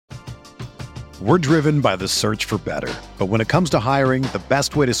We're driven by the search for better. But when it comes to hiring, the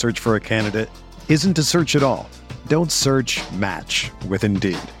best way to search for a candidate isn't to search at all. Don't search, match with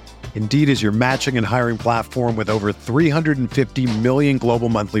Indeed. Indeed is your matching and hiring platform with over 350 million global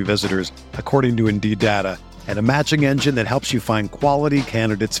monthly visitors, according to Indeed data, and a matching engine that helps you find quality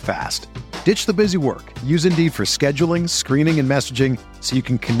candidates fast. Ditch the busy work. Use Indeed for scheduling, screening, and messaging so you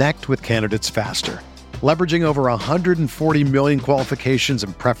can connect with candidates faster. Leveraging over 140 million qualifications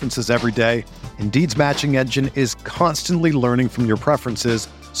and preferences every day, Indeed's matching engine is constantly learning from your preferences,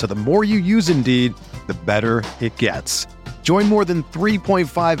 so the more you use Indeed, the better it gets. Join more than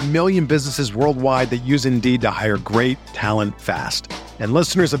 3.5 million businesses worldwide that use Indeed to hire great talent fast. And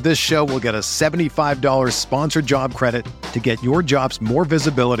listeners of this show will get a $75 sponsored job credit to get your jobs more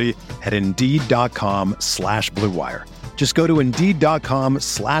visibility at Indeed.com/Blue Wire. Just go to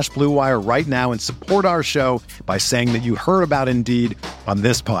Indeed.com/Blue Wire right now and support our show by saying that you heard about Indeed on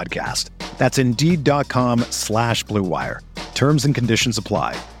this podcast. That's Indeed.com/Blue Wire. Terms and conditions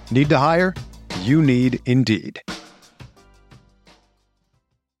apply. Need to hire? You need Indeed.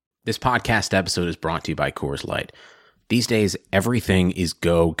 This podcast episode is brought to you by Coors Light. These days, everything is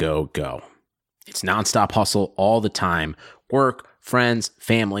go, go, go. It's nonstop hustle all the time. Work, friends,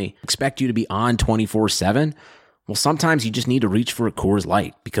 family expect you to be on 24/7. Well, sometimes you just need to reach for a Coors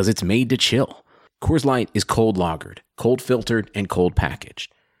Light because it's made to chill. Coors Light is cold lagered, cold filtered, and cold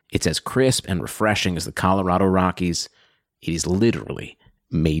packaged. It's as crisp and refreshing as the Colorado Rockies. It is literally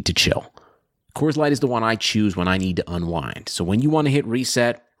made to chill. Coors Light is the one I choose when I need to unwind. So when you want to hit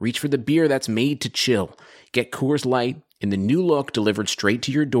reset, reach for the beer that's made to chill. Get Coors Light in the new look delivered straight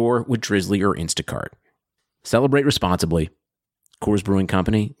to your door with Drizzly or Instacart. Celebrate responsibly. Coors Brewing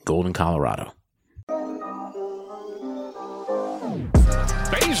Company, Golden, Colorado.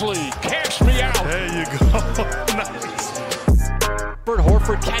 Baisley, cash me out. There you go. Nice.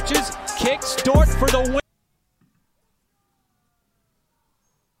 Horford catches, kicks, Dort for the win.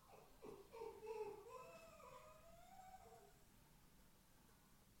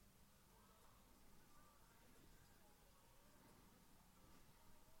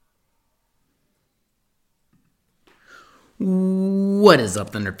 What is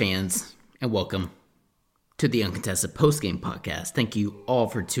up, Thunder fans, and welcome to the Uncontested Postgame Podcast. Thank you all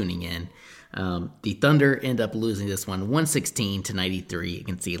for tuning in. The Thunder end up losing this one 116-93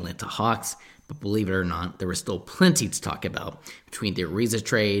 against the Atlanta Hawks, but believe it or not, there was still plenty to talk about between the Ariza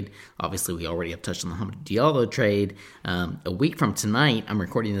trade. Obviously, we already have touched on the Hamidou Diallo trade. A week from tonight, I'm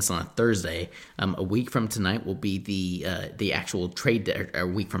recording this on a Thursday. A week from tonight will be the actual trade. A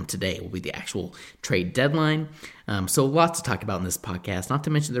week from today will be the actual trade deadline. So lots to talk about in this podcast. Not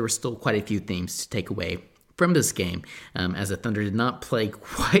to mention there were still quite a few themes to take away from this game, as the Thunder did not play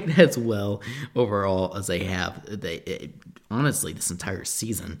quite as well overall as they have, honestly, this entire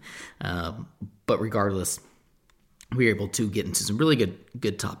season. But regardless, we were able to get into some really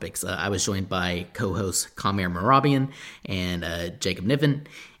good topics. I was joined by co-hosts Kamir Merabian and Jacob Niven,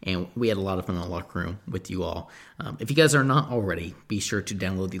 and we had a lot of fun in the locker room with you all. If you guys are not already, be sure to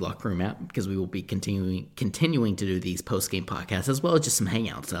download the locker room app because we will be continuing to do these post-game podcasts as well as just some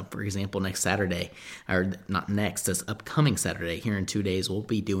hangouts. For example, next Saturday, or not next, this upcoming Saturday, here in 2 days, we'll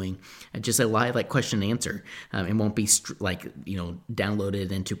be doing just a live question and answer. It won't be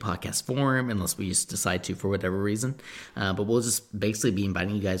downloaded into podcast form unless we just decide to for whatever reason. But we'll just basically be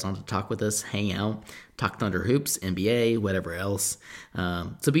inviting you guys on to talk with us, hang out, talk Thunder Hoops, NBA, whatever else.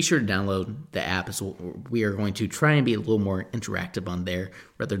 So be sure to download the app. We are going to try and be a little more interactive on there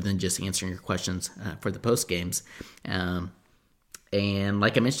rather than just answering your questions for the post games. And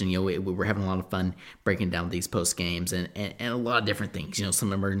like I mentioned, we're having a lot of fun breaking down these post games and a lot of different things.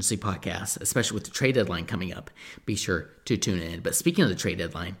 Some emergency podcasts, especially with the trade deadline coming up. Be sure to tune in. But speaking of the trade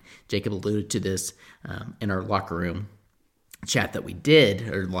deadline, Jacob alluded to this in our locker room chat that we did,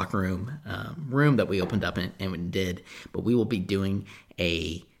 or locker room that we opened up and did. But we will be doing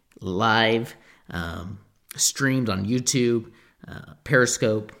a live streamed on YouTube,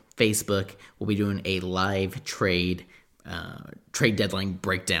 Periscope, Facebook. We'll be doing a live trade deadline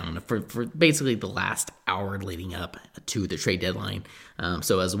breakdown for basically the last hour leading up to the trade deadline.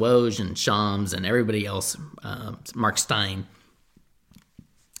 So as Woj and Shams and everybody else, Mark Stein,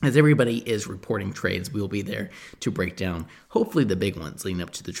 as everybody is reporting trades, we'll be there to break down, hopefully, the big ones leading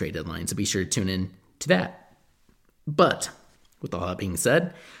up to the trade deadline. So be sure to tune in to that. But with all that being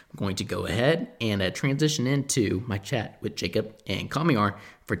said, I'm going to go ahead and transition into my chat with Jacob and Kamir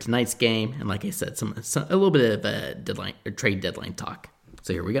for tonight's game. And like I said, a little bit of a trade deadline talk.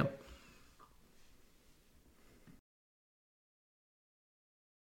 So here we go.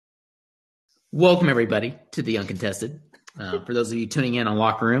 Welcome, everybody, to the Uncontested For those of you tuning in on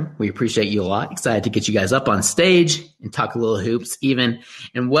Locker Room, we appreciate you a lot. Excited to get you guys up on stage and talk a little hoops, even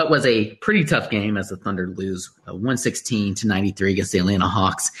in what was a pretty tough game as the Thunder lose 116-93 against the Atlanta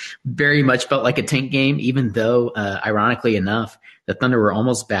Hawks. Very much felt like a tank game, even though, ironically enough, the Thunder were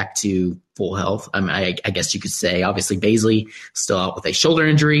almost back to full health. I mean, I guess you could say, obviously, Baisley still out with a shoulder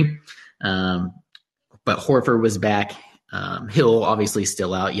injury, but Horford was back. Hill obviously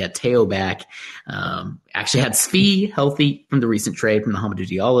still out. You had Teo back. Actually had Svi healthy from the recent trade, from the Hamidou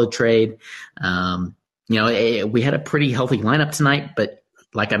Diallo trade. We had a pretty healthy lineup tonight, but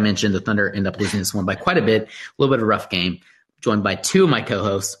like I mentioned, the Thunder end up losing this one by quite a bit. A little bit of a rough game. Joined by two of my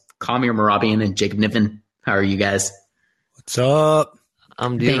co-hosts, Kamir Marabian and Jacob Niven. How are you guys? What's up?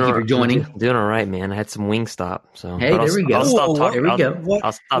 Thank you for joining. Doing all right, man. I had some Wingstop. So hey, there we go. I'll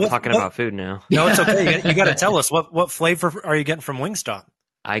stop talking about food now. No, it's okay. You got to tell us what flavor are you getting from Wingstop?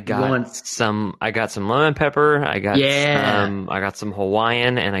 I got some lemon pepper. I got some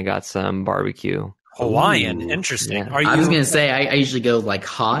Hawaiian, and I got some barbecue. Hawaiian, interesting. Yeah. I was gonna say I usually go like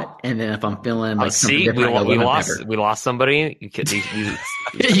hot, and then if I'm feeling like something different, we lost somebody.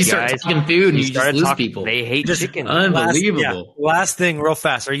 You start talking food, and you just lose people. They hate chicken. Unbelievable. Last thing, real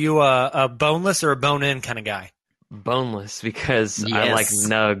fast. Are you a boneless or a bone-in kind of guy? Boneless, because I like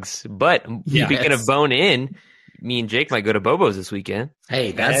nugs. But speaking of bone-in, me and Jake might go to Bobo's this weekend.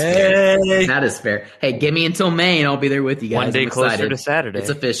 Hey, that's fair. That is fair. Hey, give me until May, and I'll be there with you guys. One day closer to Saturday. It's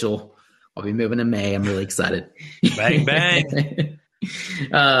official. I'll be moving in May. I'm really excited. Bang, bang.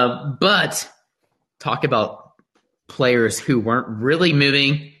 But talk about players who weren't really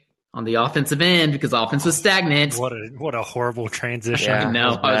moving on the offensive end because offense was stagnant. What a horrible transition. I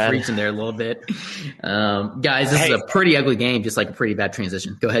know. I was reaching there a little bit. Guys, this is a pretty ugly game, just like a pretty bad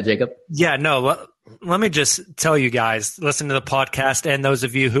transition. Go ahead, Jacob. Yeah, no, let me just tell you guys, listen to the podcast, and those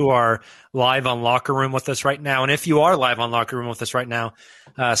of you who are live on Locker Room with us right now, and if you are live on Locker Room with us right now,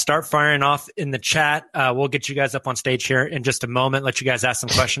 start firing off in the chat. We'll get you guys up on stage here in just a moment, let you guys ask some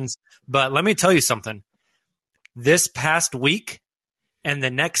questions. But let me tell you something. This past week and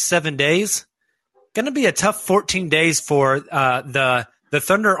the next 7 days, going to be a tough 14 days for the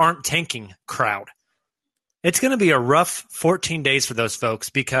Thunder aren't tanking crowd. It's going to be a rough 14 days for those folks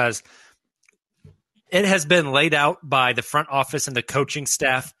because it has been laid out by the front office and the coaching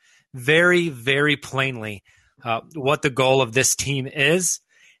staff very, very plainly what the goal of this team is.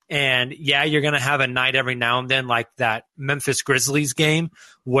 And, yeah, you're going to have a night every now and then like that Memphis Grizzlies game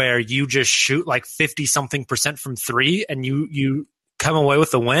where you just shoot like 50-something% from three and you come away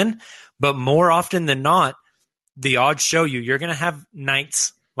with a win. But more often than not, the odds show you're going to have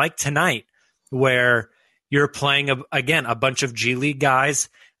nights like tonight where you're playing, a bunch of G League guys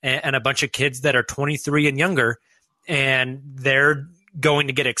and a bunch of kids that are 23 and younger, and they're going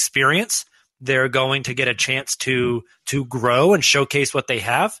to get experience. They're going to get a chance to grow and showcase what they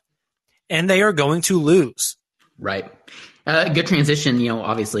have, and they are going to lose. Right. Good transition.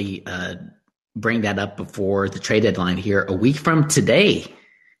 Obviously, bring that up before the trade deadline here. A week from today,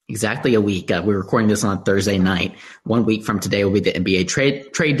 exactly a week. We're recording this on Thursday night. 1 week from today will be the NBA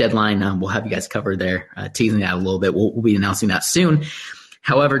trade deadline. We'll have you guys covered there, teasing that a little bit. We'll be announcing that soon.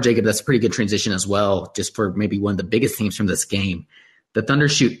 However, Jacob, that's a pretty good transition as well, just for maybe one of the biggest themes from this game. The Thunder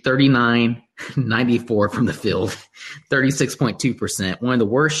shoot 39-94 from the field, 36.2%. One of the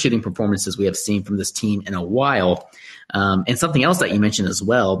worst shooting performances we have seen from this team in a while. And something else that you mentioned as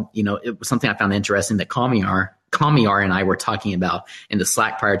well, it was something I found interesting that Kamir and I were talking about in the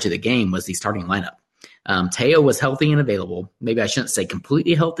Slack prior to the game was the starting lineup. Teo was healthy and available. Maybe I shouldn't say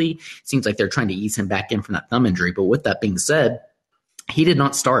completely healthy. Seems like they're trying to ease him back in from that thumb injury. But with that being said, he did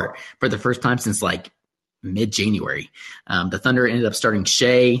not start for the first time since like mid-January. The Thunder ended up starting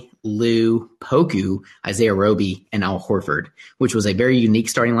Shea, Lou, Poku, Isaiah Roby, and Al Horford, which was a very unique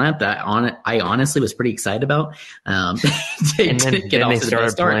starting lineup that I honestly was pretty excited about. And then they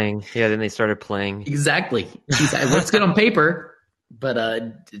started playing. Yeah, then they started playing. Exactly. It looks good on paper, but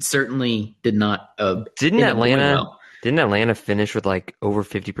it certainly did not. Didn't Atlanta finish with like over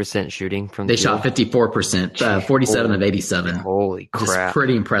 50% shooting from the field? They shot 54%, 47 of 87. Holy crap. Just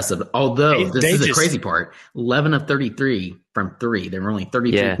pretty impressive. Although, this is the crazy part, 11 of 33 from three. They were only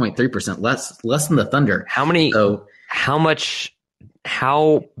 33.3% less than the Thunder.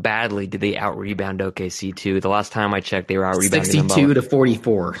 How badly did they out-rebound OKC too? The last time I checked, they were out-rebounding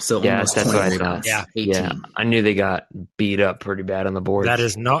 62-44. So yeah, almost that's 20 what I rebounds. thought. 18. Yeah, I knew they got beat up pretty bad on the board. That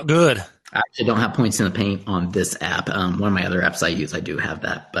is not good. I actually don't have points in the paint on this app. One of my other apps I use, I do have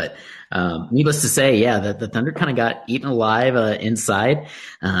that. But needless to say, yeah, the Thunder kind of got eaten alive inside,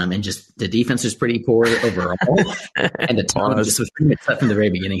 and just the defense was pretty poor overall. And the talent just was pretty much set from the very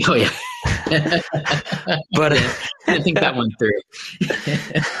beginning. Oh, yeah. But I think that one through.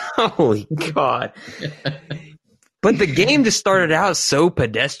 Holy God. But the game just started out so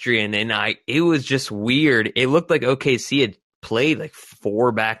pedestrian, and it was just weird. It looked like OKC had played like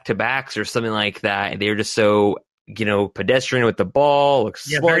 4 back-to-backs or something like that. They were just so, pedestrian with the ball.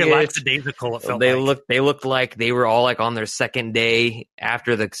 Very lackadaisical. It felt they looked like they were all like on their second day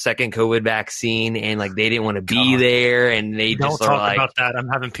after the second COVID vaccine, and like they didn't want to be there, and they don't just talk about that. I'm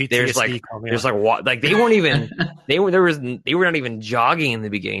having PTSD. They weren't even they were not even jogging in the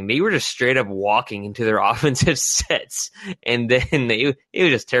beginning. They were just straight up walking into their offensive sets, and then it was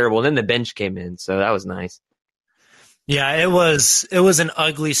just terrible. And then the bench came in, so that was nice. Yeah, it was an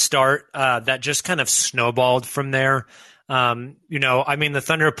ugly start that just kind of snowballed from there. The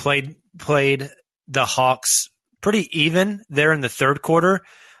Thunder played the Hawks pretty even there in the third quarter.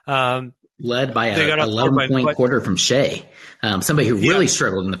 Led by an 11-point quarter from Shea. Somebody who really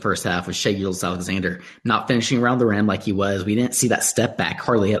struggled in the first half was Shea Gilgeous-Alexander, not finishing around the rim like he was. We didn't see that step back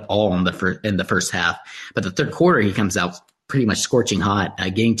hardly at all in the first half. But the third quarter, he comes out pretty much scorching hot,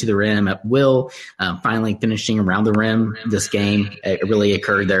 getting to the rim at will, finally finishing around the rim this game. It really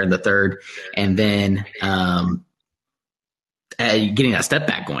occurred there in the third. And then getting that step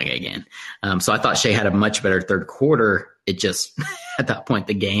back going again. So I thought Shea had a much better third quarter. It just, at that point,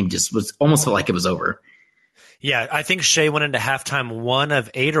 the game just almost felt like it was over. Yeah, I think Shea went into halftime 1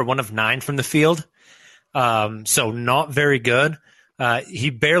 of 8 or 1 of 9 from the field. So not very good.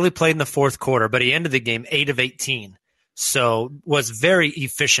 He barely played in the fourth quarter, but he ended the game 8 of 18. So was very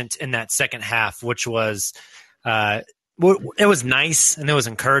efficient in that second half, which was it was nice and it was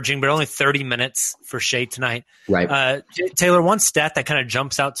encouraging, but only 30 minutes for Shea tonight. Right. Taylor, one stat that kind of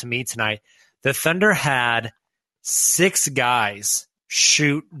jumps out to me tonight, the Thunder had 6 guys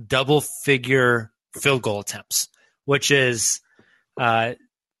shoot double-figure field goal attempts, which is a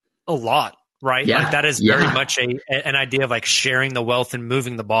lot. Right? Yeah. Like that is very much an idea of like sharing the wealth and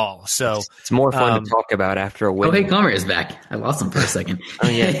moving the ball. So it's more fun to talk about after a win. Oh, hey, Comer is back. I lost him for a second. Oh,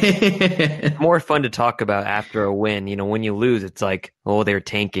 yeah. More fun to talk about after a win. When you lose, it's like, they're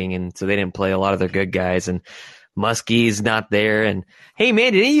tanking, and so they didn't play a lot of their good guys, and Muskie's not there. And hey,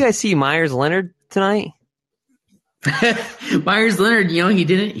 man, did any of you guys see Myers Leonard tonight? Myers Leonard, he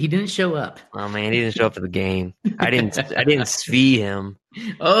didn't show up. Oh man, he didn't show up for the game. I didn't see him.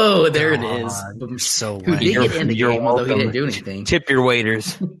 Oh, there it is. So who did get in the game, although he didn't do anything. Tip your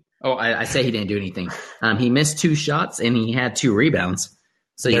waiters. Oh, I say he didn't do anything. He missed 2 shots and he had 2 rebounds.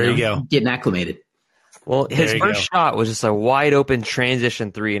 So there you go, getting acclimated. Well, his first shot was just a wide open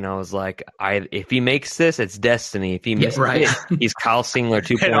transition 3, and I was like, if he makes this, it's destiny. If he misses it, he's Kyle Singler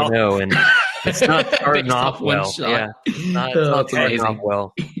 2.0, and it's not starting off well. Yeah, it's not starting off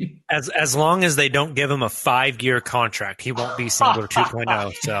well. As long as they don't give him a 5-year contract, he won't be Singler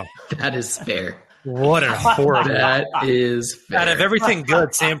 2.0. So that is fair. What a horrible. That is fair. Out of everything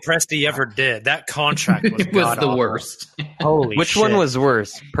good Sam Presti ever did, that contract was the worst. Holy Which shit. one was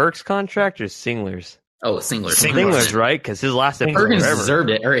worse, Perk's contract or Singler's? Oh, Singler's. Singler's, right? Because his last episode Perkins deserved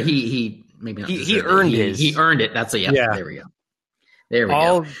it, or he maybe not. He earned his. He earned it. That's There we go.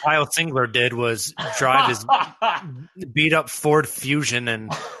 All Kyle Singler did was drive his beat up Ford Fusion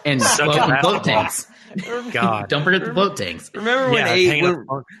and float tanks. God, don't forget the float tanks. Remember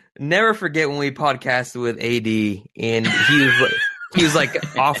when never forget when we podcasted with AD and he was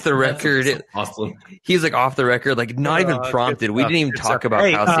like off the record. Awesome. He was like off the record, like not even prompted. We didn't even talk about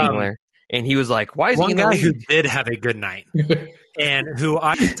Kyle Singler. And he was like, why is one he guy who did have a good night and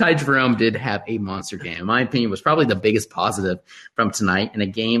Ty Jerome did have a monster game. In my opinion, was probably the biggest positive from tonight in a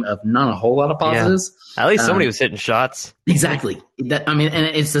game of not a whole lot of positives. Yeah. At least somebody was hitting shots. Exactly. And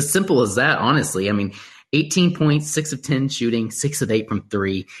it's as simple as that, honestly. 18 points, 6 of 10 shooting, 6 of 8 from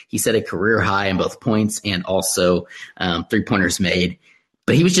 3. He set a career high in both points and also 3-pointers made.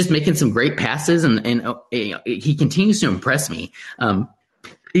 But he was just making some great passes, and he continues to impress me.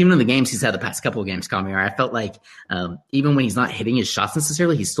 Even in the games he's had the past couple of games, Kamiar, I felt like even when he's not hitting his shots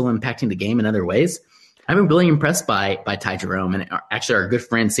necessarily, he's still impacting the game in other ways. I've been really impressed by Ty Jerome, and actually our good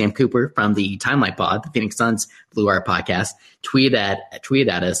friend Sam Cooper from the Timeline Pod, the Phoenix Suns Blue Wire podcast, tweeted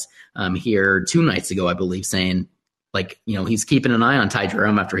at us here 2 nights ago, I believe, saying he's keeping an eye on Ty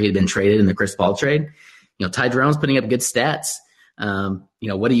Jerome after he had been traded in the Chris Paul trade. Ty Jerome's putting up good stats.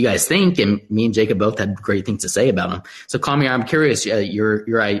 What do you guys think? And me and Jacob both had great things to say about him. So, Kamiar, I'm curious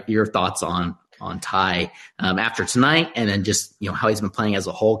your thoughts on Ty after tonight, and then just how he's been playing as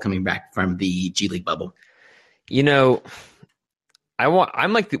a whole coming back from the G League bubble.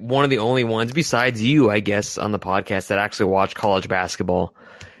 I'm like one of the only ones besides you, I guess, on the podcast that actually watch college basketball.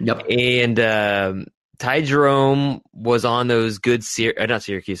 Yep. And Ty Jerome was on those good not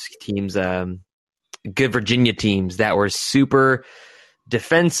Syracuse teams, good Virginia teams that were super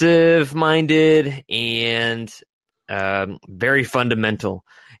defensive minded and very fundamental.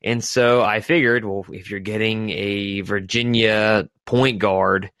 And so I figured, well, if you're getting a Virginia point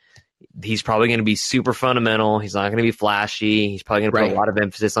guard, he's probably going to be super fundamental. He's not going to be flashy. He's probably going to put a lot of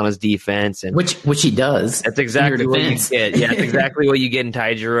emphasis on his defense, and which he does. That's exactly what you get. Yeah, that's exactly what you get in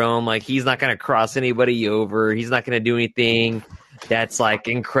Ty Jerome. Like, he's not going to cross anybody over. He's not going to do anything that's like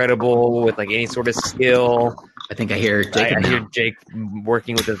incredible with like any sort of skill. I think I hear Jake. I hear Jake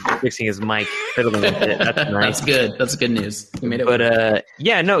working with fixing his mic, fiddling with it. That's nice. That's good. That's good news. He made it. But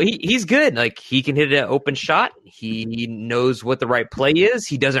he's good. Like, he can hit an open shot. He knows what the right play is.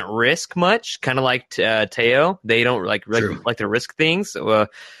 He doesn't risk much, kind of like Teo. They don't like to risk things.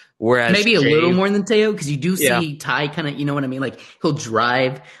 Whereas maybe a little more than Teo, because you do see Ty kind of, you know what I mean? Like, he'll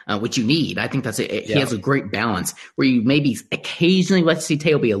drive, which you need. I think he has a great balance where you maybe occasionally let see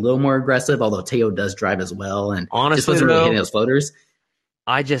Teo be a little more aggressive, although Teo does drive as well. And honestly, just wasn't really hitting those floaters.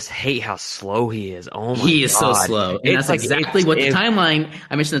 I just hate how slow he is. Oh my God. He is so slow. And that's exactly what the timeline,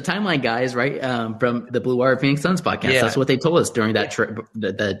 I mentioned the timeline guys, right? From the Blue Wire Phoenix Suns podcast. Yeah. That's what they told us during that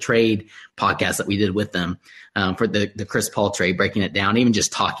the trade podcast that we did with them for the Chris Paul trade, breaking it down, even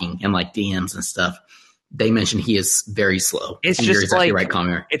just talking and like DMs and stuff. They mentioned he is very slow. It's and just you're exactly like, right,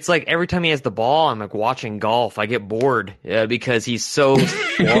 Comier. It's like every time he has the ball, I'm like watching golf. I get bored because he's so slow.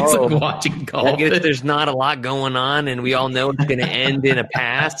 It's like watching golf. Like, there's not a lot going on, and we all know it's going to end in a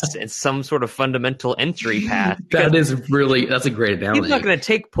pass and some sort of fundamental entry pass. That's a great analogy. He's not going to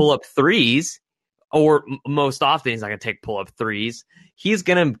take pull-up threes, or most often he's not going to take pull-up threes. He's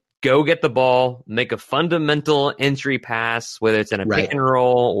going to go get the ball, make a fundamental entry pass, whether it's in a pick and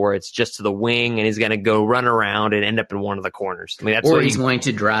roll or it's just to the wing, and he's going to go run around and end up in one of the corners. I mean, that's he's going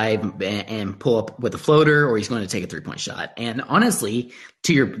to drive and pull up with a floater, or he's going to take a 3-point shot. And honestly,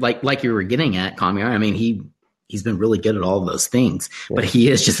 to your like you were getting at, Comier, I mean, he's been really good at all of those things, but he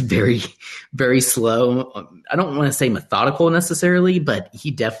is just very, very slow. I don't want to say methodical necessarily, but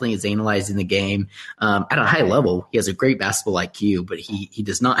he definitely is analyzing the game at a high level. He has a great basketball IQ, but he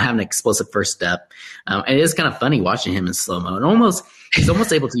does not have an explosive first step. And it is kind of funny watching him in slow-mo, and he's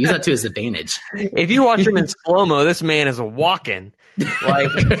almost able to use that to his advantage. If you watch him in slow-mo, this man is walking. Like,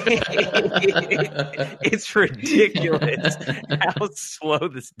 it's ridiculous how slow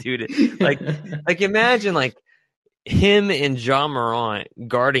this dude is. Like imagine like him and John Morant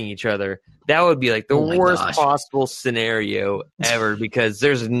guarding each other. That would be like the worst possible scenario ever, because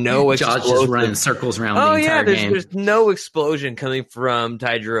there's no explosion. Josh just running circles around the entire game. There's no explosion coming from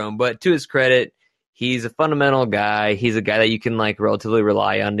Ty Jerome, but to his credit, he's a fundamental guy. He's a guy that you can like relatively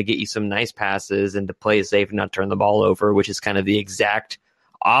rely on to get you some nice passes and to play it safe and not turn the ball over, which is kind of the exact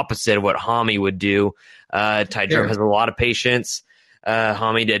opposite of what Hami would do. Ty Jerome has a lot of patience.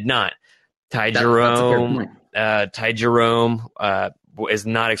 Hami did not. Ty Jerome is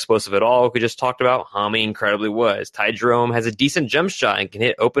not explosive at all. We just talked about Hami incredibly was. Ty Jerome has a decent jump shot and can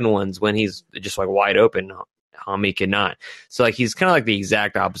hit open ones when he's just like wide open. Hami cannot. So like he's kind of like the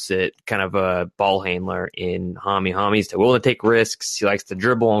exact opposite kind of a ball handler in Hami. Hami's willing to take risks. He likes to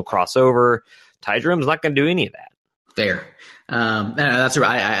dribble and cross over. Ty Jerome's not going to do any of that. Fair. That's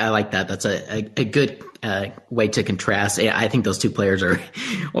right. I like that. That's a good way to contrast. I think those two players are,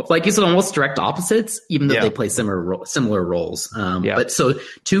 like you said, almost direct opposites, even though they play similar roles. But so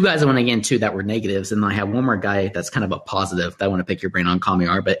two guys I want to get into that were negatives, and I have one more guy that's kind of a positive that I want to pick your brain on,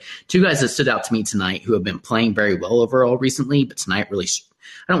 Comier. But two guys that stood out to me tonight who have been playing very well overall recently, but tonight really,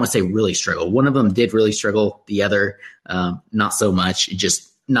 I don't want to say really struggled. One of them did really struggle. The other, not so much,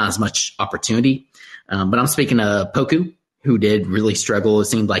 just not as much opportunity. But I'm speaking of Poku, who did really struggle. It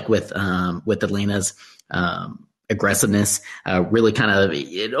seemed like with Atlanta's aggressiveness, really kind of,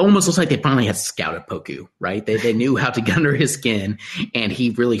 it almost looks like they finally had scouted Poku, right? They knew how to get under his skin, and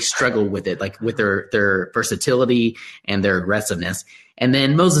he really struggled with it, like with their versatility and their aggressiveness. And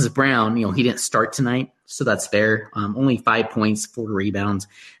then Moses Brown, he didn't start tonight, so that's fair. Only 5 points, 4 rebounds.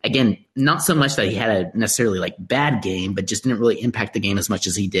 Again, not so much that he had a necessarily like bad game, but just didn't really impact the game as much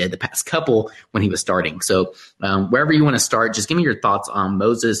as he did the past couple when he was starting. So wherever you want to start, just give me your thoughts on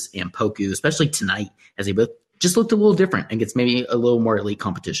Moses and Poku, especially tonight, as they both just looked a little different against maybe a little more elite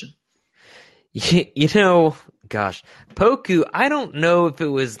competition. Gosh, Poku, I don't know if it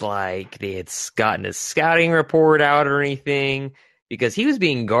was like they had gotten a scouting report out or anything, because he was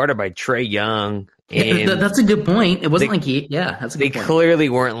being guarded by Trae Young. And that's a good point. It wasn't that's a good point. They clearly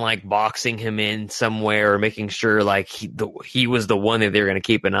weren't like boxing him in somewhere or making sure like he was the one that they were going to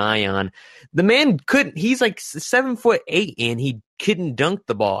keep an eye on. The man couldn't. He's like 7'8" and he couldn't dunk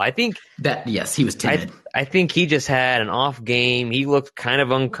the ball. I think he was timid. I think he just had an off game. He looked kind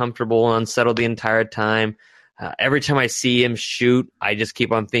of uncomfortable and unsettled the entire time. Every time I see him shoot, I just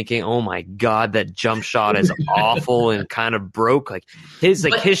keep on thinking, "Oh my God, that jump shot is awful and kind of broke." Like his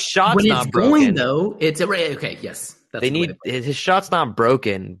shot's not broken. Going, though, it's okay. Yes, his shot's not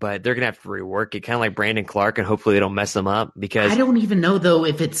broken, but they're gonna have to rework it, kind of like Brandon Clark, and hopefully they don't mess him up. Because I don't even know though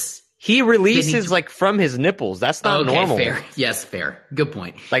if it's. He releases like from his nipples. That's not normal. Fair. Yes, fair. Good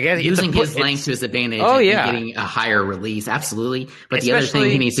point. Like using his length to his advantage and getting a higher release, absolutely. But the other thing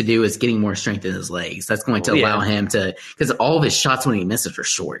he needs to do is getting more strength in his legs. That's going to allow him to, because all of his shots when he misses are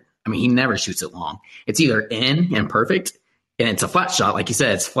short. I mean, he never shoots it long. It's either in and perfect, and it's a flat shot, like you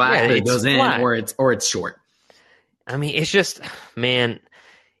said. It's flat, but it goes in, or it's short. I mean, it's just, man,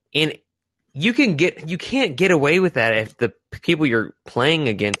 and you can't get away with that if the people you're playing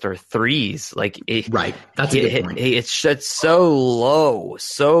against are threes. Like right, that's a good point. It's so low,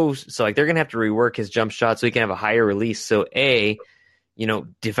 so like they're gonna have to rework his jump shot so he can have a higher release. So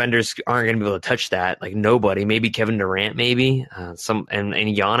defenders aren't gonna be able to touch that. Like nobody, maybe Kevin Durant, maybe and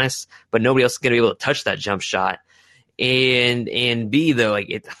Giannis, but nobody else is gonna be able to touch that jump shot. And B though,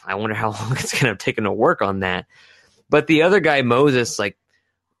 like I wonder how long it's gonna have taken to work on that. But the other guy, Moses, like.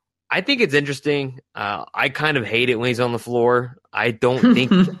 I think it's interesting. I kind of hate it when he's on the floor. I don't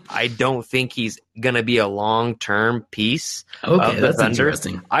think he's gonna be a long-term piece. Okay, of that's Thunder.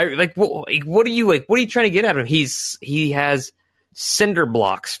 Interesting. I like. What are you trying to get out of him? He has cinder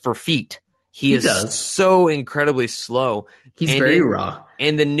blocks for feet. He is so incredibly slow. He's very raw.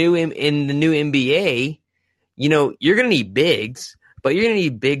 And in the new NBA, you're gonna need bigs. But you're going to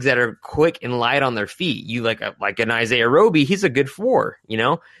need bigs that are quick and light on their feet. You like an Isaiah Roby, he's a good 4,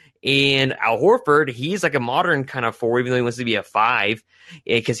 And Al Horford, he's like a modern kind of 4, even though he wants to be a 5,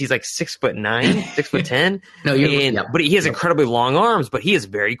 because he's like 6'9", 6'10". No, but he has incredibly long arms, but he has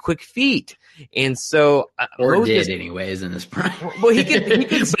very quick feet. And so, anyways in his prime. Well, he can.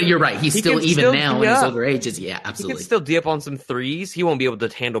 But you're right. He's still even now in his older ages. Yeah, absolutely. He can still D up on some threes. He won't be able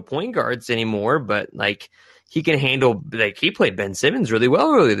to handle point guards anymore, but like. He can handle, like, he played Ben Simmons really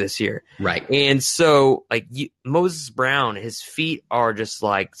well earlier this year. Right. And so, like, Moses Brown, his feet are just,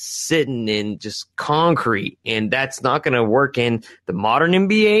 like, sitting in just concrete. And that's not going to work in the modern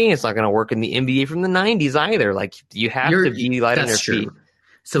NBA. It's not going to work in the NBA from the 90s either. Like, you have to be light on your feet.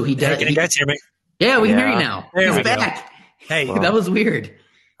 So he does. Can you guys hear me? Yeah, we can hear you now. He's back. Go. Hey. That was weird.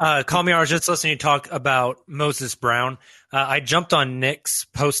 Call me. I was just listening to talk about Moses Brown. I jumped on Nick's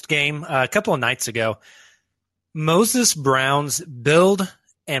post game a couple of nights ago. Moses Brown's build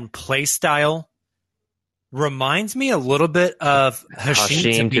and play style reminds me a little bit of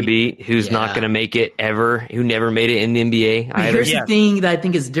Hasheem Thabit, who's not going to make it ever, who never made it in the NBA either. Here's the thing that I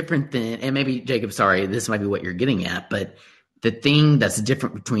think is different than, and maybe, Jacob, sorry, this might be what you're getting at, but the thing that's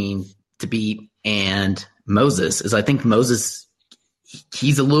different between Thabit and Moses is I think Moses,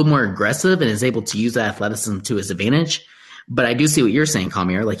 he's a little more aggressive and is able to use that athleticism to his advantage. But I do see what you're saying,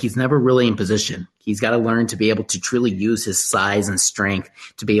 Kamir. Like, he's never really in position. He's got to learn to be able to truly use his size and strength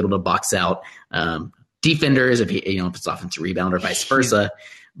to be able to box out defenders, if it's offensive rebound or vice versa.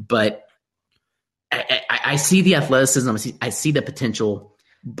 But I see the athleticism. I see the potential.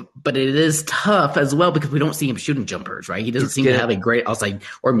 But it is tough as well because we don't see him shooting jumpers, right? He doesn't seem to have a great outside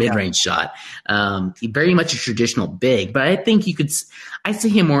or mid-range shot. He very much a traditional big. But I think I see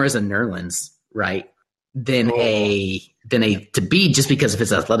him more as a Nerlens, right? Than a Thabit just because of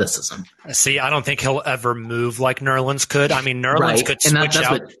his athleticism. See, I don't think he'll ever move like Nerlens could. I mean, Nerlens could switch out. That's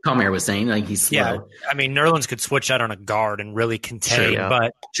what Kamir was saying. Like he's slow. Yeah, I mean, Nerlens could switch out on a guard and really contain. True,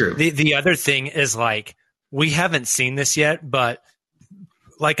 but true. The other thing is like we haven't seen this yet, but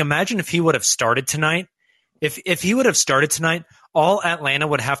like imagine if he would have started tonight. If he would have started tonight, all Atlanta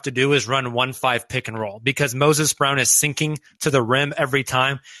would have to do is run 1-5 pick and roll because Moses Brown is sinking to the rim every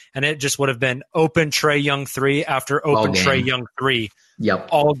time, and it just would have been open Trae Young 3 after open Trae Young 3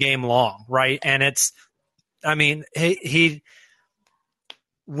 all game long, right? And he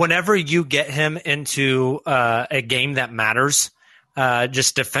whenever you get him into a game that matters,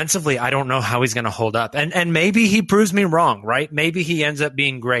 just defensively, I don't know how he's going to hold up. And maybe he proves me wrong, right? Maybe he ends up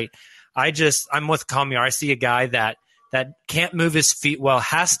being great. I'm with Kamir. I see a guy that can't move his feet well,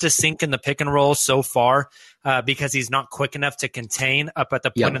 has to sink in the pick and roll so far because he's not quick enough to contain up at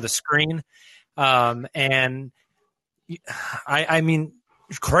the point of the screen. And I mean,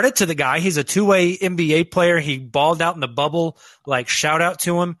 credit to the guy. He's a two-way NBA player. He balled out in the bubble. Like, shout out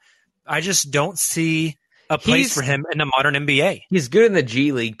to him. I just don't see a place for him in the modern NBA. He's good in the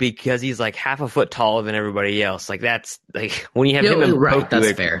G League because he's like half a foot taller than everybody else. Like, that's like when you have him in right.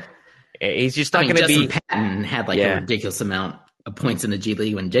 That's fair. He's just not going to be. Justin Patton had like a ridiculous amount of points in the G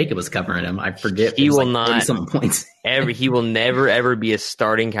League when Jacob was covering him. I forget. He will not. Some points. He will never ever be a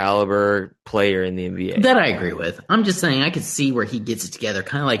starting caliber player in the NBA. That I agree with. I'm just saying I could see where he gets it together,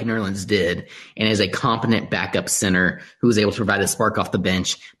 kind of like Nerlens did, and is a competent backup center who is able to provide a spark off the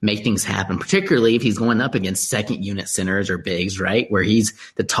bench, make things happen. Particularly if he's going up against second unit centers or bigs, right, where he's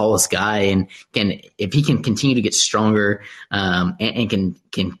the tallest guy, and if he can continue to get stronger and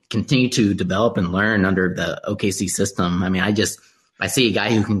can continue to develop and learn under the OKC system. I mean, I see a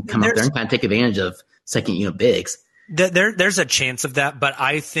guy who can come up there and kind of take advantage of second unit bigs. There's a chance of that, but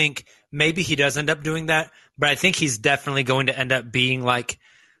I think maybe he does end up doing that. But I think he's definitely going to end up being like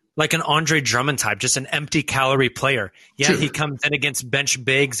an Andre Drummond type, just an empty calorie player. Yeah, True. He comes in against bench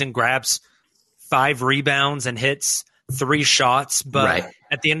bigs and grabs 5 rebounds and hits 3 shots. But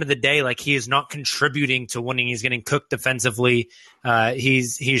at the end of the day, like, he is not contributing to winning. He's getting cooked defensively.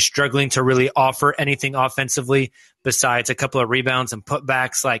 He's struggling to really offer anything offensively besides a couple of rebounds and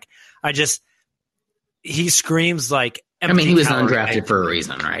putbacks. Like, he screams like empty. I mean, he was undrafted for a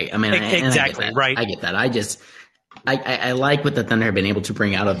reason, right? I mean, exactly, right. I get that. I like what the Thunder have been able to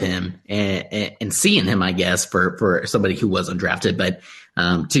bring out of him and seeing him, I guess, for somebody who was undrafted. But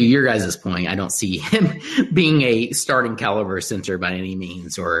to your guys' point, I don't see him being a starting caliber center by any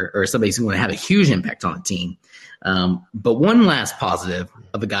means, or somebody who's going to have a huge impact on a team. But one last positive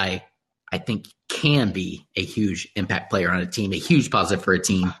of a guy I think can be a huge impact player on a team, a huge positive for a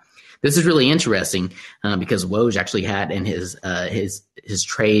team. This is really interesting because Woj actually had in his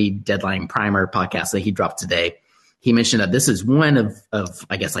trade deadline primer podcast that he dropped today. He mentioned that this is one of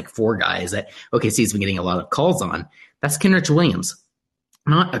I guess like 4 guys that OKC's been getting a lot of calls on. That's Kenrich Williams.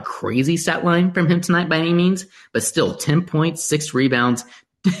 Not a crazy stat line from him tonight by any means, but still 10 points, 6 rebounds,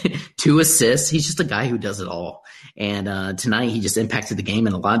 2 assists. He's just a guy who does it all. And tonight he just impacted the game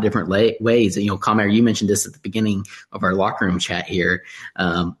in a lot of different ways. And, Comair, you mentioned this at the beginning of our locker room chat here.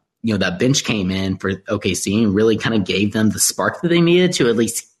 That bench came in for OKC and really kind of gave them the spark that they needed to at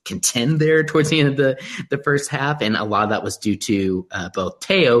least contend there towards the end of the first half. And a lot of that was due to both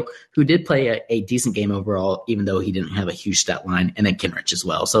Teo, who did play a decent game overall, even though he didn't have a huge stat line, and then Kenrich as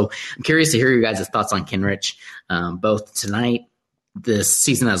well. So I'm curious to hear your guys' thoughts on Kenrich, both tonight, this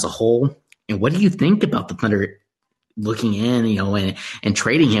season as a whole, and what do you think about the Thunder looking in, and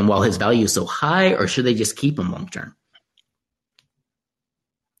trading him while his value is so high, or should they just keep him long term?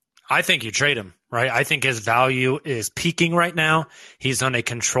 I think you trade him, right? I think his value is peaking right now. He's on a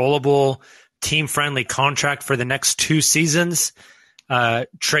controllable, team-friendly contract for the next 2 seasons.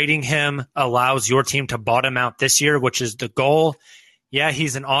 Trading him allows your team to bottom out this year, which is the goal. Yeah,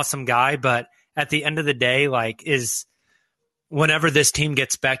 he's an awesome guy, but at the end of the day, whenever this team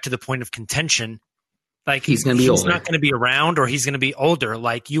gets back to the point of contention, he's not going to be around, or he's going to be older.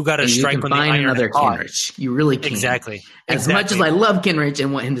 You got to strike when the iron another is hot. Kenrich. You really can. Exactly. As much as I love Kenrich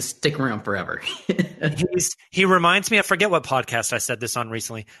and want him to stick around forever. He reminds me, I forget what podcast I said this on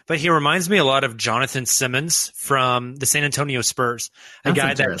recently, but he reminds me a lot of Jonathan Simmons from the San Antonio Spurs, a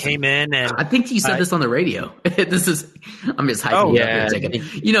guy that came in and I think you said this on the radio. I'm just hyping you up here, Jacob.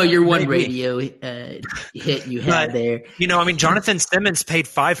 Your one radio hit you had there. Jonathan Simmons paid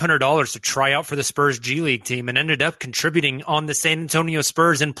 $500 to try out for the Spurs G League team and ended up contributing on the San Antonio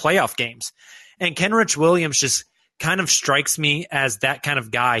Spurs in playoff games. And Kenrich Williams just kind of strikes me as that kind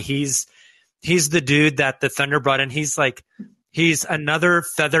of guy. He's the dude that the Thunder brought in. He's another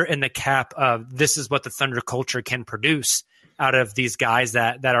feather in the cap of this is what the Thunder culture can produce out of these guys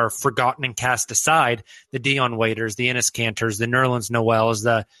that are forgotten and cast aside. The Dion Waiters, the Enes Kantors, the Nerlens Noels,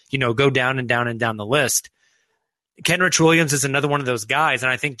 go down and down and down the list. Kenrich Williams is another one of those guys,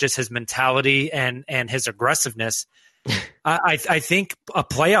 and I think just his mentality and his aggressiveness, I think a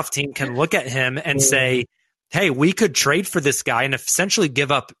playoff team can look at him and say, hey, we could trade for this guy and essentially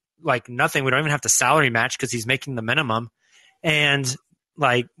give up nothing. We don't even have to salary match because he's making the minimum. And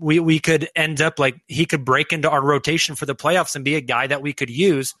we could end up he could break into our rotation for the playoffs and be a guy that we could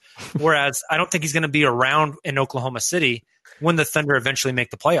use. Whereas I don't think he's going to be around in Oklahoma City when the Thunder eventually make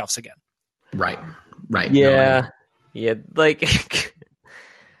the playoffs again. Right. Yeah. Yeah.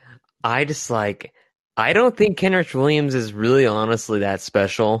 I don't think Kenrich Williams is really honestly that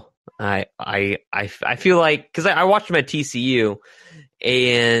special. I feel because I watched him at TCU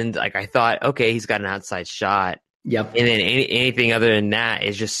and I thought, okay, he's got an outside shot. Yep. And then anything other than that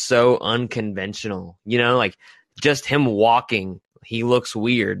is just so unconventional. Just him walking. He looks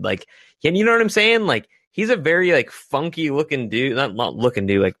weird. Like, you know what I'm saying? Like, he's a very like funky looking dude, not looking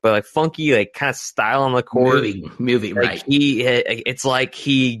dude, like, but like funky, like kind of style on the court. Moving, like, right. It's like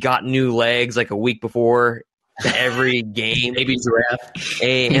he got new legs like a week before every game. Maybe giraffe.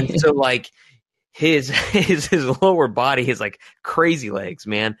 And so like his lower body is like crazy legs,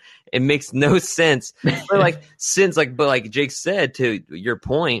 man. It makes no sense. But like Jake said, to your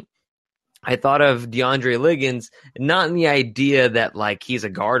point, I thought of DeAndre Liggins, not in the idea that like he's a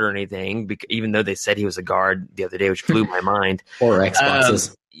guard or anything, even though they said he was a guard the other day, which blew my mind. Or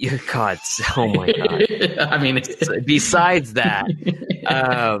Xboxes. God, oh my God. I mean, besides that,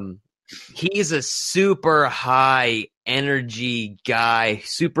 he's a super high energy guy,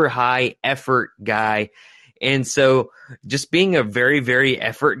 super high effort guy. And so just being a very, very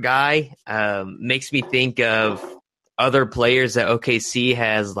effort guy makes me think of other players that OKC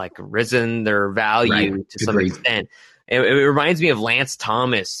has like risen their value to some extent. It reminds me of Lance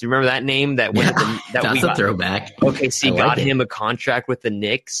Thomas. You remember that name? That's a throwback. OKC got him a contract with the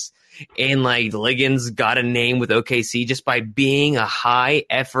Knicks. And like Liggins got a name with OKC just by being a high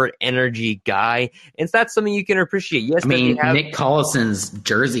effort energy guy. And that's something you can appreciate. Yes, I mean, Nick Collison's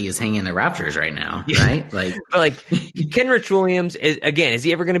jersey is hanging in the Raptors right now, right? But Kenrich Williams, is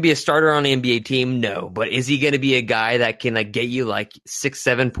he ever going to be a starter on the NBA team? No. But is he going to be a guy that can like get you like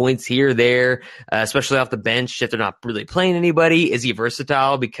 6-7 points here or there, especially off the bench if they're not really playing anybody? Is he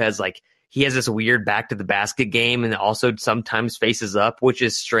versatile because like he has this weird back to the basket game and also sometimes faces up, which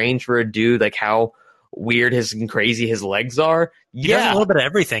is strange for a dude, like how weird and crazy his legs are. He does a little bit of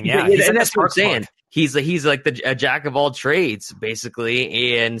everything. Yeah. And that's what I'm saying. He's like a jack of all trades,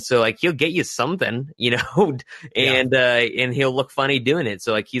 basically. And so like he'll get you something, you know, and he'll look funny doing it.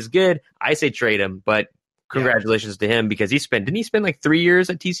 So like he's good. I say trade him, but congratulations to him because didn't he spend like 3 years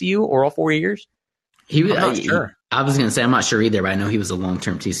at TCU or all 4 years? I'm not sure. I was going to say, I'm not sure either, but I know he was a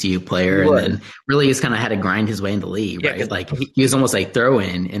long-term TCU player and then really just kind of had to grind his way into the league, right? Like he was almost like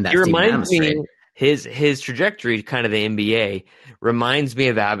throw-in that. He reminds me, his trajectory, kind of the NBA, reminds me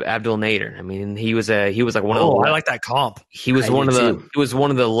of Abdul Nader. I mean, he was like one of the. I like that comp. He was one of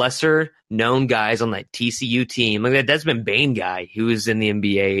the lesser known guys on that TCU team, like that Desmond Bane guy who was in the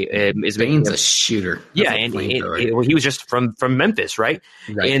NBA. Bane's a shooter. Yeah, and he was just from Memphis, right?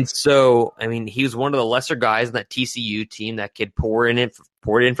 And so, I mean, he was one of the lesser guys on that TCU team that could pour it in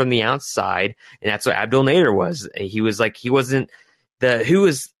from the outside, and that's what Abdul Nader was. He wasn't. Who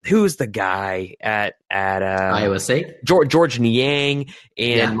was the guy at Iowa State? George Niang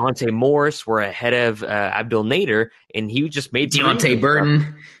and Monte Morris were ahead of Abdul Nader, and he just made Deontay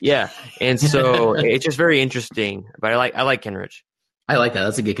Burton. Yeah, and so it's just very interesting. But I like Kenrich. I like that.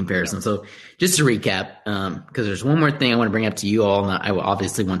 That's a good comparison. So just to recap, because there's one more thing I want to bring up to you all, and I will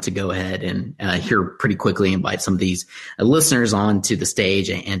obviously want to go ahead and here pretty quickly invite some of these listeners on to the stage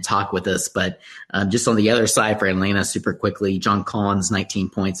and talk with us. But just on the other side for Atlanta, super quickly, John Collins, 19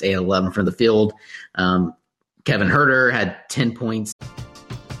 points, 8-11 from the field. Kevin Huerter had 10 points.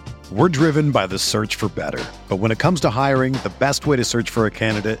 We're driven by the search for better. But when it comes to hiring, the best way to search for a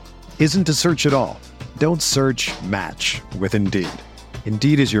candidate isn't to search at all. Don't search, match with Indeed.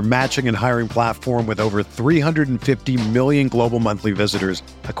 Indeed is your matching and hiring platform with over 350 million global monthly visitors,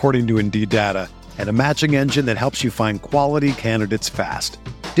 according to Indeed data, and a matching engine that helps you find quality candidates fast.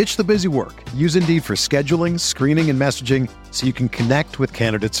 Ditch the busy work. Use Indeed for scheduling, screening, and messaging so you can connect with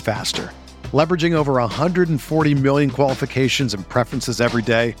candidates faster. Leveraging over 140 million qualifications and preferences every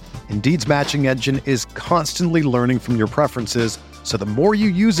day, Indeed's matching engine is constantly learning from your preferences, so the more you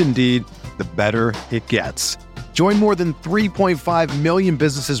use Indeed, the better it gets. Join more than 3.5 million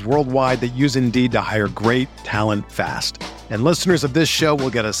businesses worldwide that use Indeed to hire great talent fast. And listeners of this show will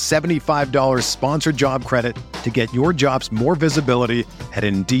get a $75 sponsored job credit to get your jobs more visibility at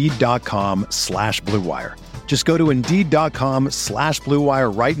Indeed.com/Blue Wire. Just go to Indeed.com/Blue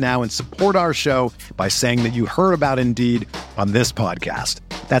Wire right now and support our show by saying that you heard about Indeed on this podcast.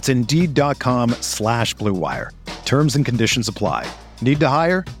 That's Indeed.com/Blue Wire. Terms and conditions apply. Need to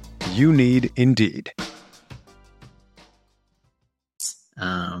hire? You need Indeed.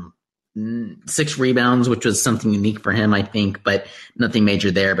 6 rebounds, which was something unique for him, I think, but nothing major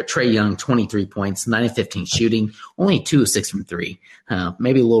there. But Trae Young, 23 points, 9 of 15 shooting, only 2 of 6 from 3.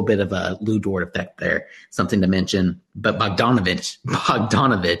 Maybe a little bit of a Lou Dort effect there, something to mention. But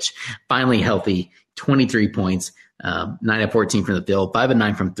Bogdanovic, finally healthy, 23 points, 9 of 14 from the field, 5 of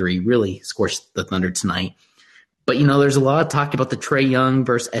 9 from 3, really scorched the Thunder tonight. But, there's a lot of talk about the Trae Young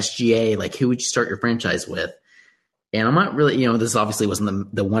versus SGA, like who would you start your franchise with? And I'm not really, this obviously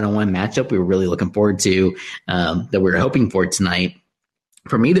wasn't the one-on-one matchup we were really looking forward to, that we were hoping for tonight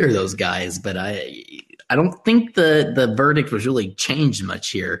from either of those guys. But I I don't think the verdict was really changed much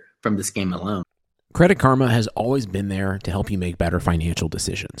here from this game alone. Credit Karma has always been there to help you make better financial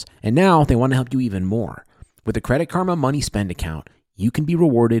decisions. And now they want to help you even more. With the Credit Karma Money Spend account, you can be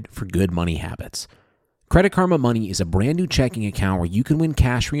rewarded for good money habits. Credit Karma Money is a brand new checking account where you can win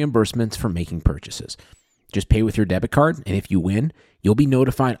cash reimbursements for making purchases. Just pay with your debit card, and if you win, you'll be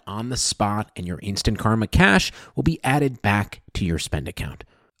notified on the spot, and your Instant Karma cash will be added back to your spend account.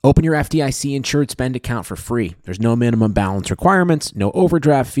 Open your FDIC insured spend account for free. There's no minimum balance requirements, no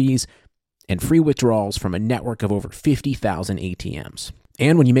overdraft fees, and free withdrawals from a network of over 50,000 ATMs.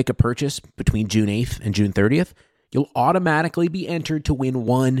 And when you make a purchase between June 8th and June 30th, you'll automatically be entered to win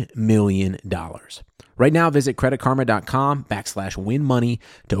 $1 million. Right now, visit creditkarma.com/winmoney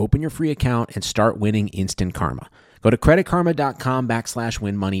to open your free account and start winning instant karma. Go to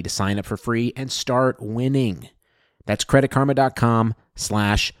creditkarma.com/winmoney to sign up for free and start winning. That's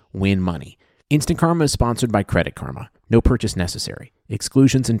creditkarma.com/winmoney. Instant Karma is sponsored by Credit Karma. No purchase necessary.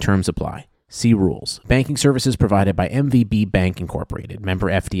 Exclusions and terms apply. See rules. Banking services provided by MVB Bank Incorporated. Member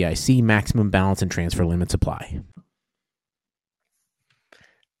FDIC. Maximum balance and transfer limits apply.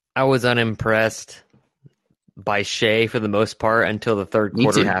 I was unimpressed by Shea for the most part until the third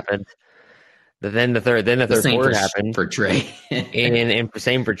quarter happened. Then the third quarter happened for Trey, and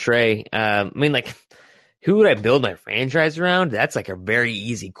same for Trey. I mean, like, who would I build my franchise around? That's like a very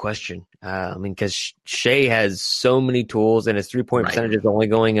easy question. I mean, because Shea has so many tools and his 3-point percentage is only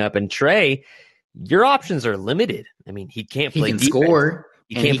going up. And Trey, your options are limited. I mean, he can't play defense. Score.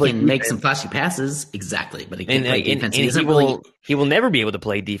 He can make some flashy passes, exactly, but he can't play defense. He will never be able to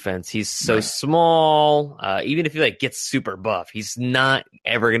play defense. He's so small. Even if he gets super buff, he's not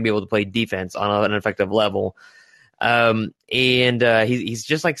ever going to be able to play defense on an effective level. He's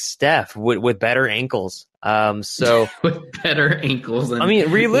just like Steph with better ankles. So with better ankles. And I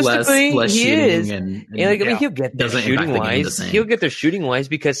mean, realistically, less he is. I mean, he'll get there shooting wise. He'll get there shooting wise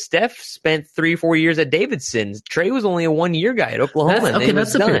because Steph spent 3-4 years at Davidson. Trey was only a 1-year guy at Oklahoma.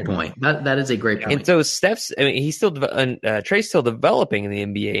 That's a fair point. That is a great point. And so he's still Trey's still developing in the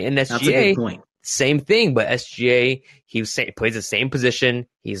NBA. And SGA, that's a good point. Same thing, but SGA, he plays the same position.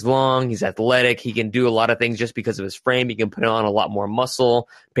 He's long, he's athletic, he can do a lot of things just because of his frame. He can put on a lot more muscle,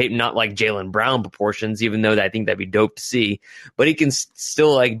 not like Jaylen Brown proportions, even though I think that'd be dope to see. But he can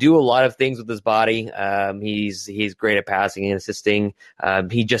still do a lot of things with his body. He's great at passing and assisting.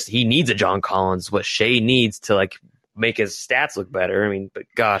 He needs a John Collins, what Shea needs to make his stats look better. I mean, but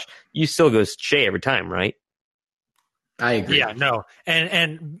gosh, you still go Shea every time, right? I agree. Yeah, no.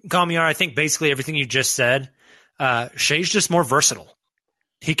 And Kamiar, I think basically everything you just said, Shea's just more versatile.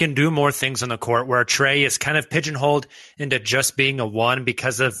 He can do more things on the court where Trey is kind of pigeonholed into just being a 1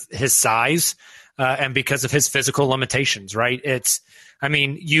 because of his size and because of his physical limitations, right?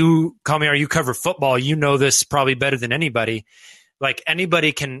 Kamiar, you cover football. You know this probably better than anybody. Like,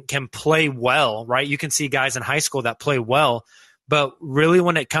 anybody can play well, right? You can see guys in high school that play well, but really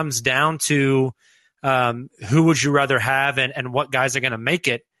when it comes down to who would you rather have and what guys are going to make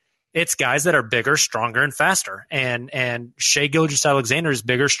it, it's guys that are bigger, stronger, and faster. And Shea Gilgeous-Alexander is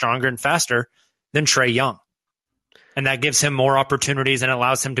bigger, stronger, and faster than Trey Young. And that gives him more opportunities and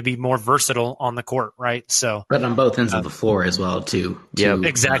allows him to be more versatile on the court, right? So, but on both ends of the floor as well, too. Yeah,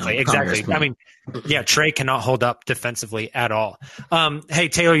 exactly. I mean, Trey cannot hold up defensively at all. Hey,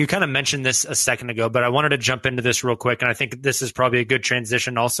 Taylor, you kind of mentioned this a second ago, but I wanted to jump into this real quick, and I think this is probably a good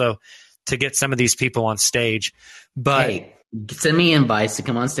transition also to get some of these people on stage. But hey, send me invites to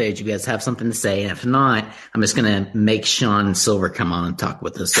come on stage. You guys have something to say. And if not, I'm just going to make Sean Silver come on and talk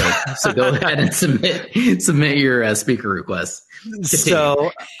with us. So go ahead and submit your speaker request. So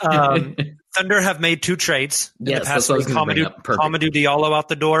Thunder have made 2 trades in the past week. Hamidou Diallo out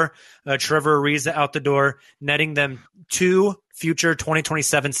the door, Trevor Ariza out the door, netting them 2 future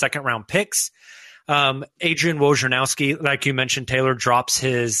 2027 second-round picks. Adrian Wojnarowski, like you mentioned, Taylor, drops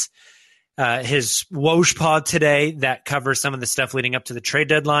his Woj pod today that covers some of the stuff leading up to the trade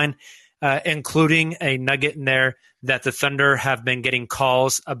deadline, including a nugget in there that the Thunder have been getting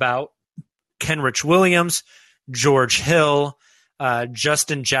calls about Kenrich Williams, George Hill,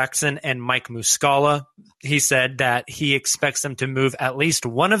 Justin Jackson, and Mike Muscala. He said that he expects them to move at least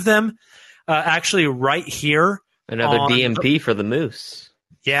one of them. Actually, right here. Another DMP for the Moose.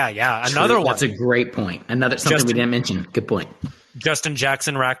 Yeah. Another one. That's a great point. Something we didn't mention. Good point. Justin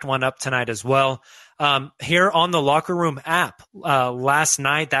Jackson racked one up tonight as well. Here on the Locker Room app, last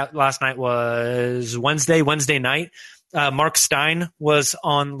night was Wednesday night, Mark Stein was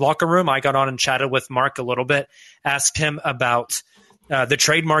on Locker Room. I got on and chatted with Mark a little bit, asked him about the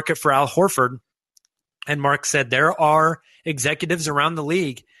trade market for Al Horford. And Mark said there are executives around the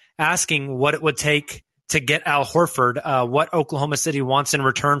league asking what it would take to get Al Horford, what Oklahoma City wants in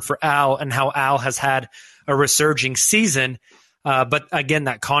return for Al, and how Al has had a resurging season. But again,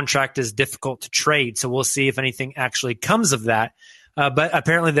 that contract is difficult to trade, so we'll see if anything actually comes of that. But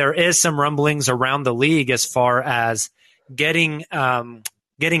apparently there is some rumblings around the league as far as getting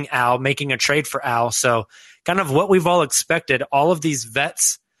Al, making a trade for Al. So kind of what we've all expected. All of these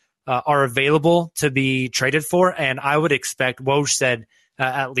vets are available to be traded for, and I would expect, Woj said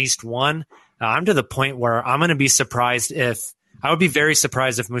at least one. I'm to the point where I'm going to be surprised if – I would be very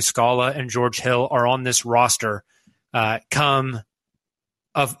surprised if Muscala and George Hill are on this roster come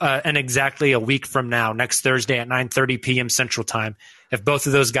and exactly a week from now, next Thursday at 9:30 p.m. Central Time. If both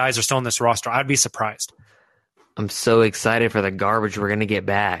of those guys are still on this roster, I'd be surprised. I'm so excited for the garbage we're going to get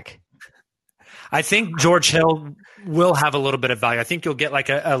back. I think George Hill will have a little bit of value. I think you'll get like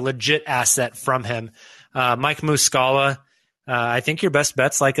a legit asset from him. Mike Muscala, I think your best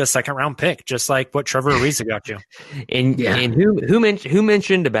bet's like a second-round pick, just like what Trevor Ariza got you. And who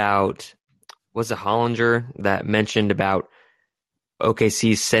mentioned about, was it Hollinger that mentioned about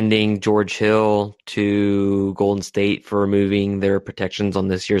OKC sending George Hill to Golden State for removing their protections on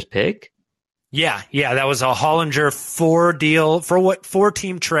this year's pick? Yeah, that was a Hollinger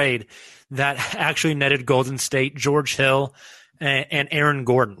four-team trade that actually netted Golden State, George Hill, and Aaron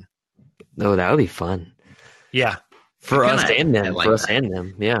Gordon. Oh, that would be fun. Yeah. For us and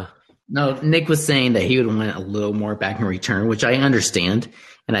them, yeah. No, Nick was saying that he would want a little more back in return, which I understand.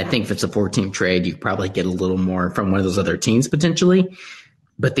 And I think if it's a 4-team trade, you probably get a little more from one of those other teams potentially.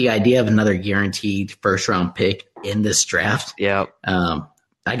 But the idea of another guaranteed first-round pick in this draft,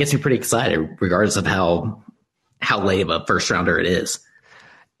 I guess you're pretty excited, regardless of how late of a first-rounder it is.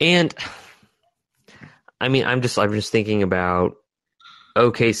 And I mean, I'm just thinking about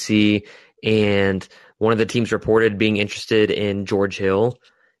OKC, and one of the teams reported being interested in George Hill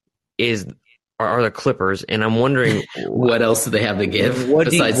are the Clippers, and I'm wondering what else do they have to give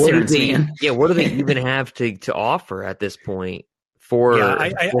besides Terrence Mann? Yeah, what do they even have to offer at this point for? Yeah,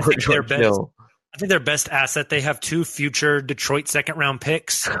 I think their best. Hill? I think their best asset. They have 2 future Detroit second-round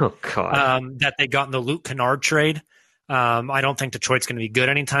picks. Oh God, that they got in the Luke Kennard trade. I don't think Detroit's going to be good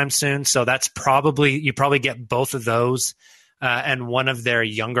anytime soon, so that's you probably get both of those and one of their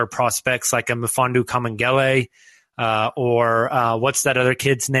younger prospects, like a Mfiondu Kamangele. Or what's that other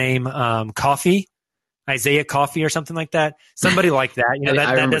kid's name? Isaiah Coffey or something like that. Somebody like that. You know,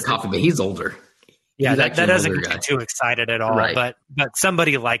 I remember Coffey, but he's older. Yeah, that doesn't get me too excited at all. Right. But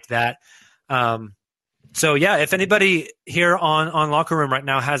somebody like that. So yeah, if anybody here on Locker Room right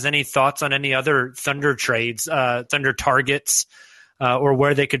now has any thoughts on any other Thunder trades, Thunder targets, or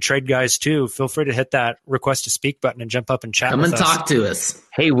where they could trade guys to, feel free to hit that request to speak button and jump up and chat. Come and talk to us.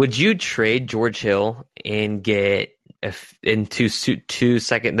 Hey, would you trade George Hill and get let's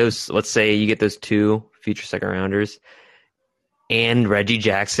say you get those 2 future second rounders and Reggie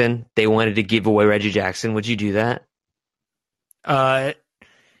Jackson? They wanted to give away Reggie Jackson. Would you do that?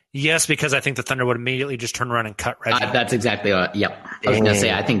 Yes, because I think the Thunder would immediately just turn around and cut Reggie. That's exactly what. Yep. I was going to say.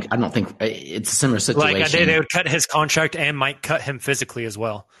 I don't think it's a similar situation. Like they would cut his contract and might cut him physically as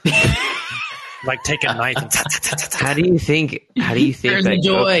well. Like take a knife. And How do you think that? Do you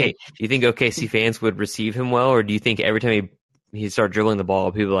think OKC fans would receive him well, or do you think every time he start dribbling the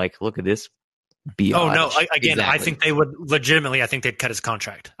ball, people are like, look at this? Oh no! Exactly. I think they would legitimately. I think they'd cut his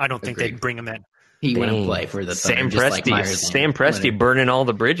contract. I don't think they'd bring him in. He wouldn't play for the Thunder. Sam Presti burning all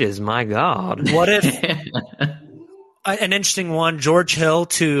the bridges. My God. What if an interesting one? George Hill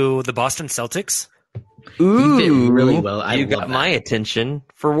to the Boston Celtics. Ooh, he did really well. You got my attention.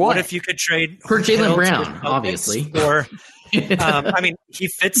 For what? What if you could trade for Jaylen Brown? Obviously, or I mean, he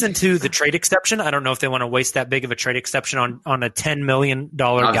fits into the trade exception. I don't know if they want to waste that big of a trade exception on a $10 million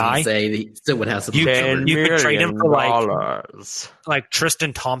guy. Say he still would have some. You could trade him for like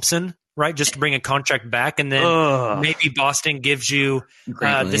Tristan Thompson. Right, just to bring a contract back, and then maybe Boston gives you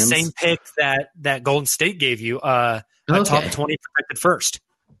the same pick that Golden State gave you, a top 20 protected first.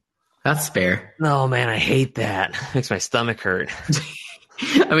 That's fair. No, man, I hate that. Makes my stomach hurt.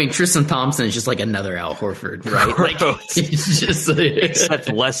 I mean, Tristan Thompson is just like another Al Horford, right? Like, he's just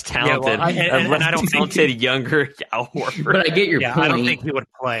except less talented, and I don't talented, younger Al Horford. But I get your point. I don't think he would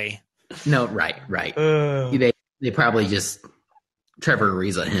play. No, right. They probably just Trevor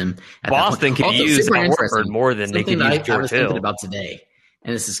Ariza him. Boston could use Al Horford more than they could use George Hill. I was thinking about today,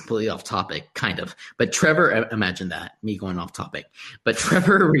 and this is completely off topic, kind of. But Trevor, imagine that, me going off topic. But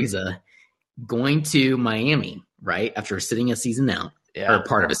Trevor Ariza going to Miami, right, after sitting a season out, or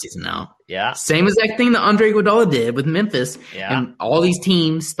part of a season out. Yeah. Same exact thing that Andre Iguodala did with Memphis. Yeah. And all these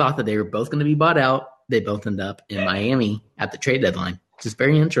teams thought that they were both going to be bought out. They both end up in Miami at the trade deadline, which is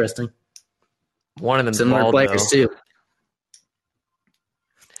very interesting. One of them Similar bald, players though. too.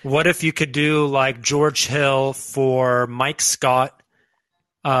 What if you could do like George Hill for Mike Scott,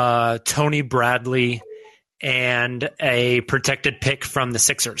 Tony Bradley, and a protected pick from the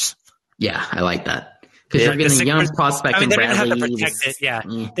Sixers? Yeah, I like that. Because Yeah, you're getting a young prospect in they don't even Bradley. have to protect it. Yeah,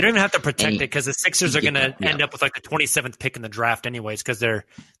 they don't even have to protect it because the Sixers are going to end up with like the 27th pick in the draft, anyways, because they're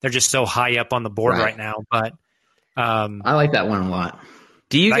just so high up on the board right now. But I like that one a lot.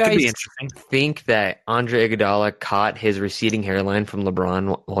 Do you that could be guys interesting. think that Andre Iguodala caught his receding hairline from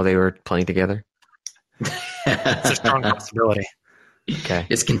LeBron while they were playing together? It's a strong possibility. Okay.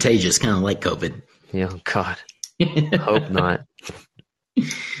 It's contagious, kind of like COVID. Yeah, oh, God. Hope not.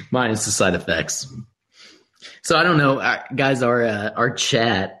 Minus the side effects. So I don't know, guys. Our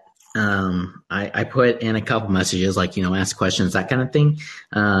chat, I put in a couple messages like ask questions, that kind of thing,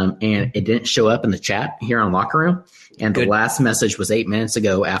 and it didn't show up in the chat here on Locker Room. And the last message was 8 minutes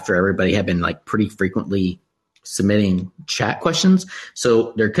ago after everybody had been like pretty frequently submitting chat questions.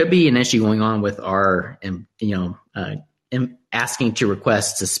 So there could be an issue going on with our asking to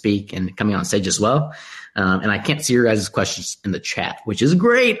request to speak and coming on stage as well. And I can't see your guys' questions in the chat, which is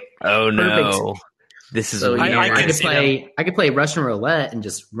great. Oh, no. Perfect. This is So weird. I could play Russian roulette and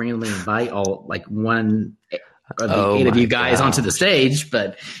just randomly invite all like one of the 8 of you guys onto the stage,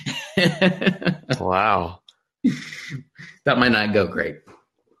 but wow. That might not go great.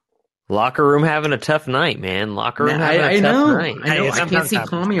 Locker room having a tough night, man. Locker room having a tough night. I know. Hey, I can't see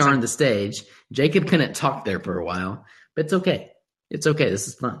Kamiar on the stage. Jacob couldn't talk there for a while, but it's okay. It's okay. This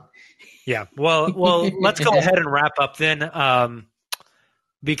is fun. Yeah. Well, let's go ahead and wrap up then.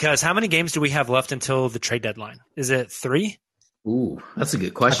 Because how many games do we have left until the trade deadline? Is it 3? Ooh, that's a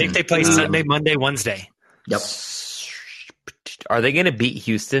good I question. think they play Sunday, Monday, Wednesday. Yep. Are they going to beat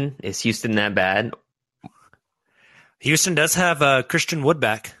Houston? Is Houston that bad? Houston does have Christian Wood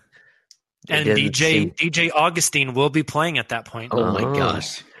back. And DJ Augustine will be playing at that point. Oh, my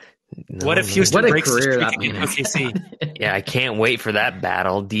gosh. No, what if Houston breaks the career streak against OKC? Yeah, I can't wait for that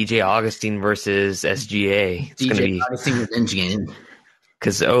battle. DJ Augustine versus SGA. It's DJ Augustine revenge game.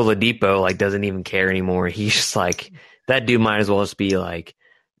 Because Oladipo doesn't even care anymore. He's just like, that dude might as well just be like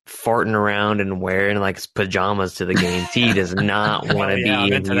farting around and wearing like his pajamas to the games. He does not want to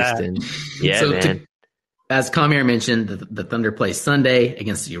be in Houston. Yeah, so man. As Kamiar mentioned, the Thunder play Sunday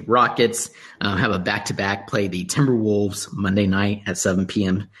against the Rockets, have a back-to-back, play the Timberwolves Monday night at 7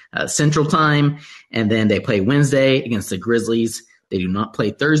 p.m. Central Time, and then they play Wednesday against the Grizzlies. They do not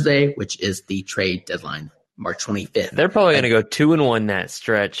play Thursday, which is the trade deadline, March 25th. They're probably going to go 2-1 that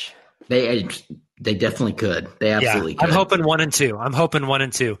stretch. They definitely could. They absolutely could. I'm hoping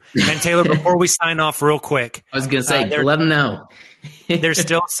 1-2. And Taylor, before we sign off real quick. I was going to say, let them know. There's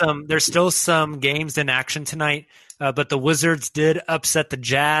still some games in action tonight, but the Wizards did upset the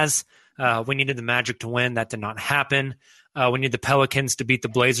Jazz. We needed the Magic to win. That did not happen. We need the Pelicans to beat the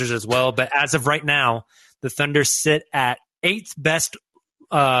Blazers as well. But as of right now, the Thunder sit at 8th best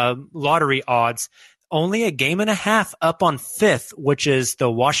lottery odds, only a game and a half up on 5th, which is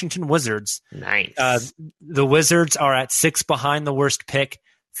the Washington Wizards. Nice. The Wizards are at 6 behind the worst pick.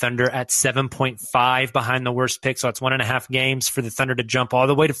 Thunder at 7.5 behind the worst pick. So it's 1.5 games for the Thunder to jump all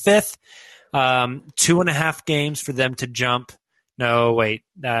the way to 5th. 2.5 games for them to jump. No, wait.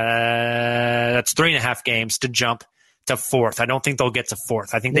 That's 3.5 games to jump to 4th. I don't think they'll get to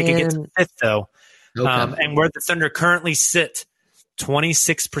 4th. I think they can get to 5th, though. Okay. And where the Thunder currently sit,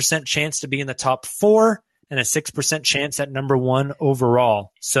 26% chance to be in the top 4 and a 6% chance at number 1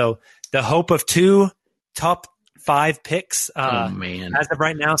 overall. So the hope of 2 top 5 picks as of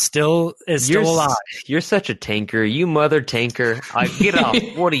right now still alive. You're such a tanker. You mother tanker. Get off.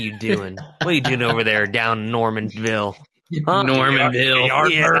 What are you doing? What are you doing over there down Normanville? Huh? Normanville.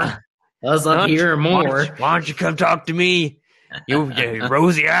 Yeah. Us up here more. Why don't you come talk to me? You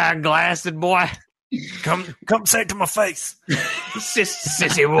rosy-eyed, glassed boy. Come say it to my face.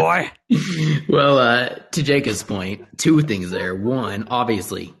 Sissy boy. Well, to Jacob's point, 2 things there. One,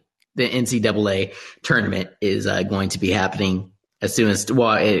 obviously, the NCAA tournament is going to be happening as soon as,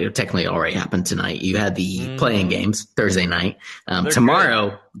 well, it technically already happened tonight. You had the playing games Thursday night.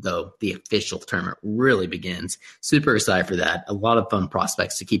 Tomorrow, though, the official tournament really begins. Super excited for that. A lot of fun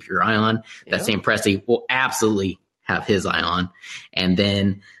prospects to keep your eye on. That Sam Presti will absolutely have his eye on. And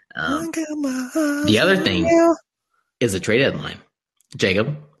then the other thing is a trade deadline.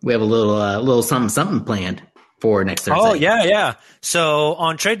 Jacob, we have a little something planned for next Thursday. Oh, yeah. So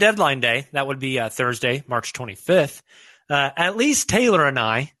on trade deadline day, that would be Thursday, March 25th, at least Taylor and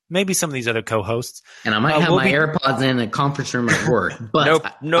I,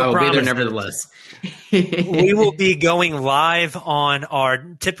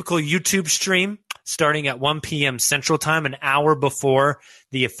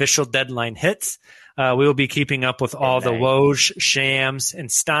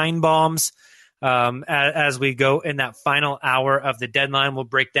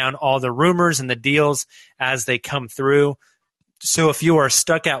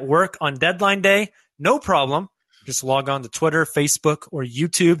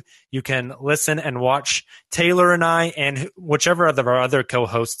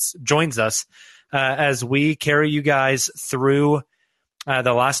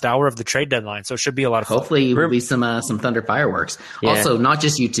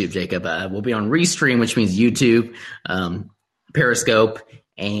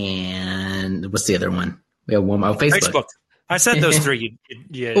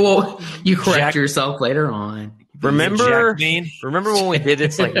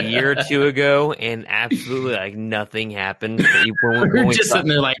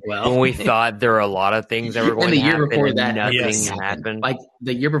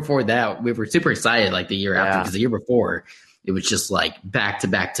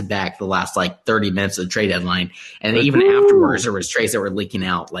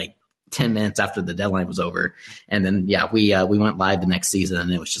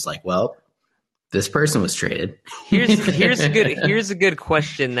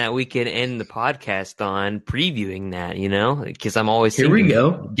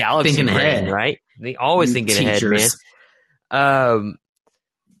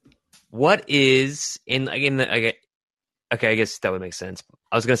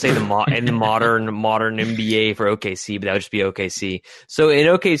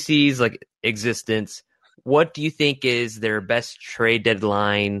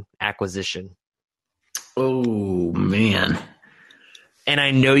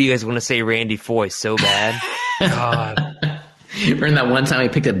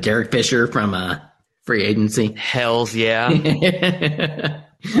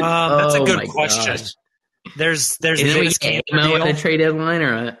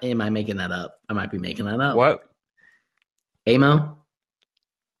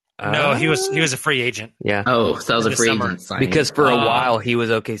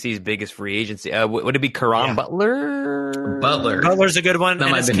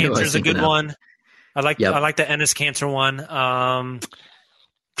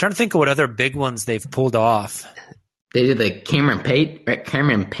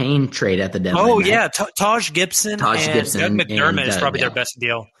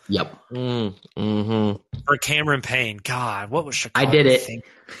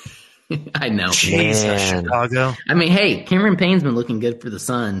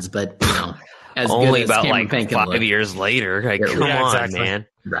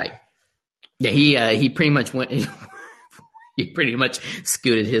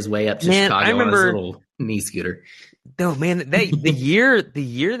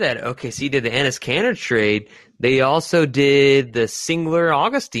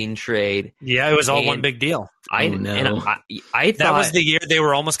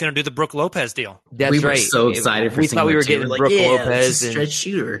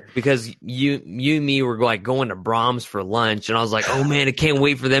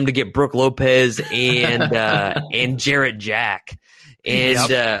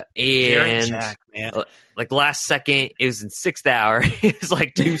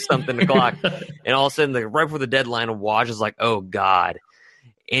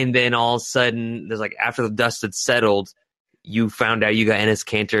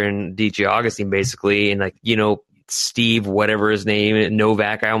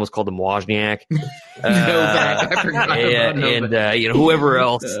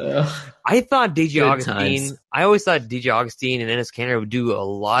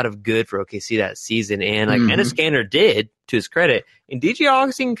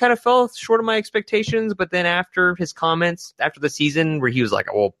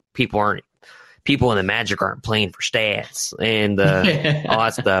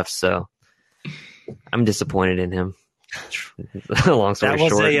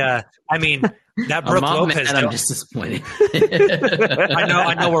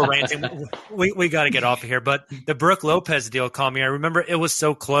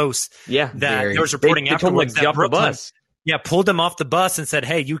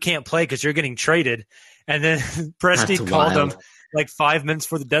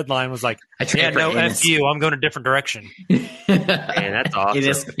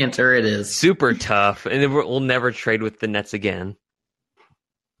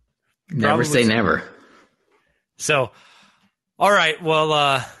 Never say never. So, all right. Well,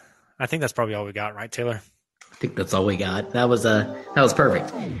 I think that's probably all we got, right, Taylor? I think that's all we got. That was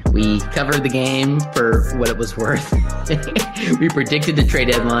perfect. We covered the game for what it was worth. We predicted the trade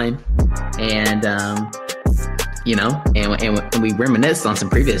deadline, and and we reminisced on some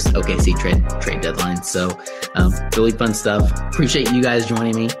previous OKC trade deadlines. So really fun stuff. Appreciate you guys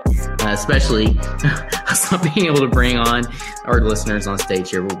joining me, especially us not being able to bring on our listeners on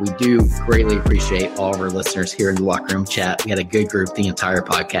stage here, but we do greatly appreciate all of our listeners here in the locker room chat. We had a good group the entire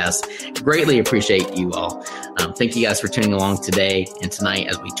podcast. Greatly appreciate you all. Thank you guys for tuning along today and tonight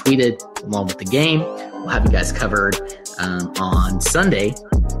as we tweeted along with the game. We'll have you guys covered on Sunday,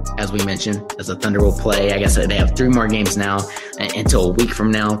 as we mentioned, as the Thunder will play. I guess they have 3 more games now until a week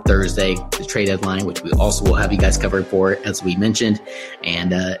from now, Thursday, the trade deadline, which we also will have you guys covered for, as we mentioned.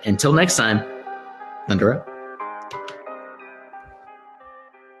 And until next time, Thunder up.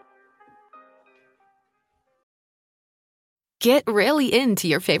 Get really into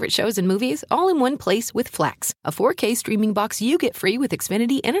your favorite shows and movies all in one place with Flex, a 4K streaming box you get free with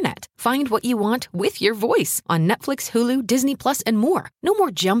Xfinity Internet. Find what you want with your voice on Netflix, Hulu, Disney Plus, and more. No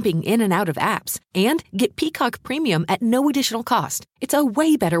more jumping in and out of apps. And get Peacock Premium at no additional cost. It's a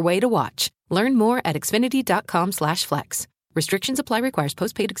way better way to watch. Learn more at Xfinity.com/flex. Restrictions apply. Requires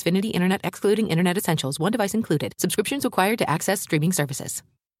postpaid Xfinity Internet excluding Internet Essentials. One device included. Subscriptions required to access streaming services.